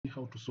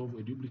how to solve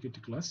a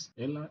duplicate class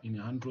error in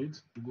Android.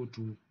 You go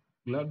to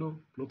Glado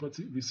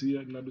property, this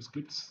here Glado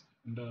scripts,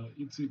 and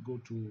it's go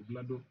to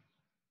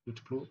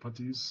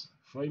Glado.properties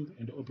file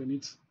and open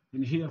it.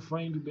 In here,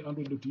 find the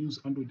android.use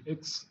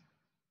androidx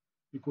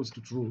equals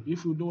to true.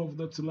 If you don't have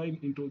that line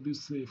into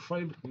this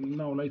file,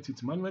 now write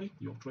it manually.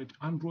 You have to write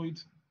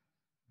android.use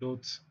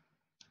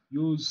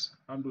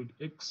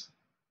androidx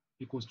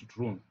equals to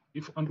true.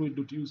 If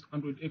android.use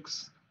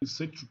androidx is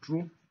set to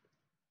true,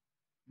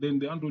 then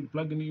the Android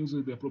plugin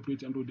uses the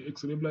appropriate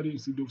androidx library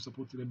instead of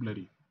support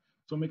library.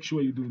 So make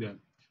sure you do that.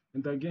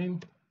 And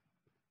again,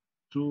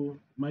 to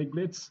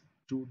migrate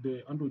to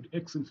the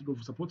androidx instead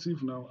of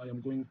supportive, now I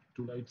am going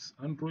to write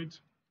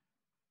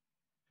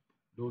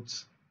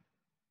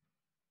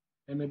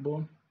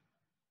android.enable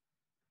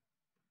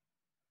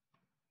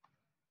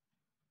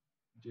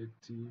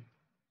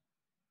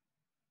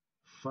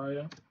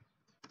Jetfire,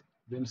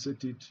 then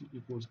set it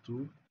equals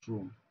to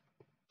true.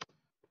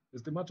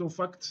 As a matter of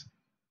fact,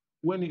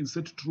 when it's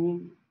set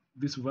true,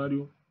 this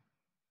value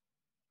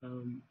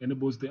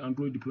enables the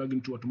Android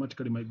plugin to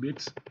automatically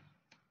migrate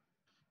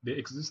the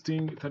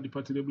existing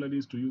third-party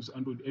libraries to use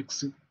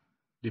androidx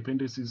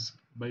dependencies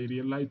by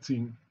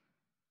rewriting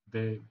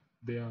their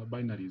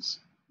binaries.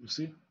 You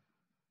see?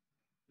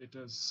 Let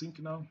us sync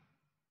now.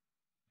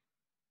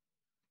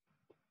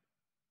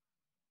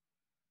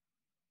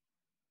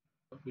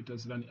 Let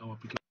us run our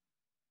application.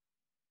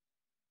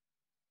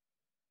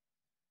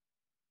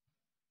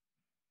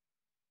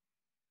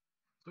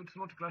 So it's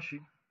not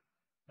crashing.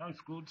 Now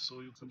it's good.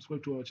 So you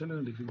subscribe to our channel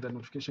and click that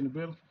notification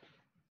bell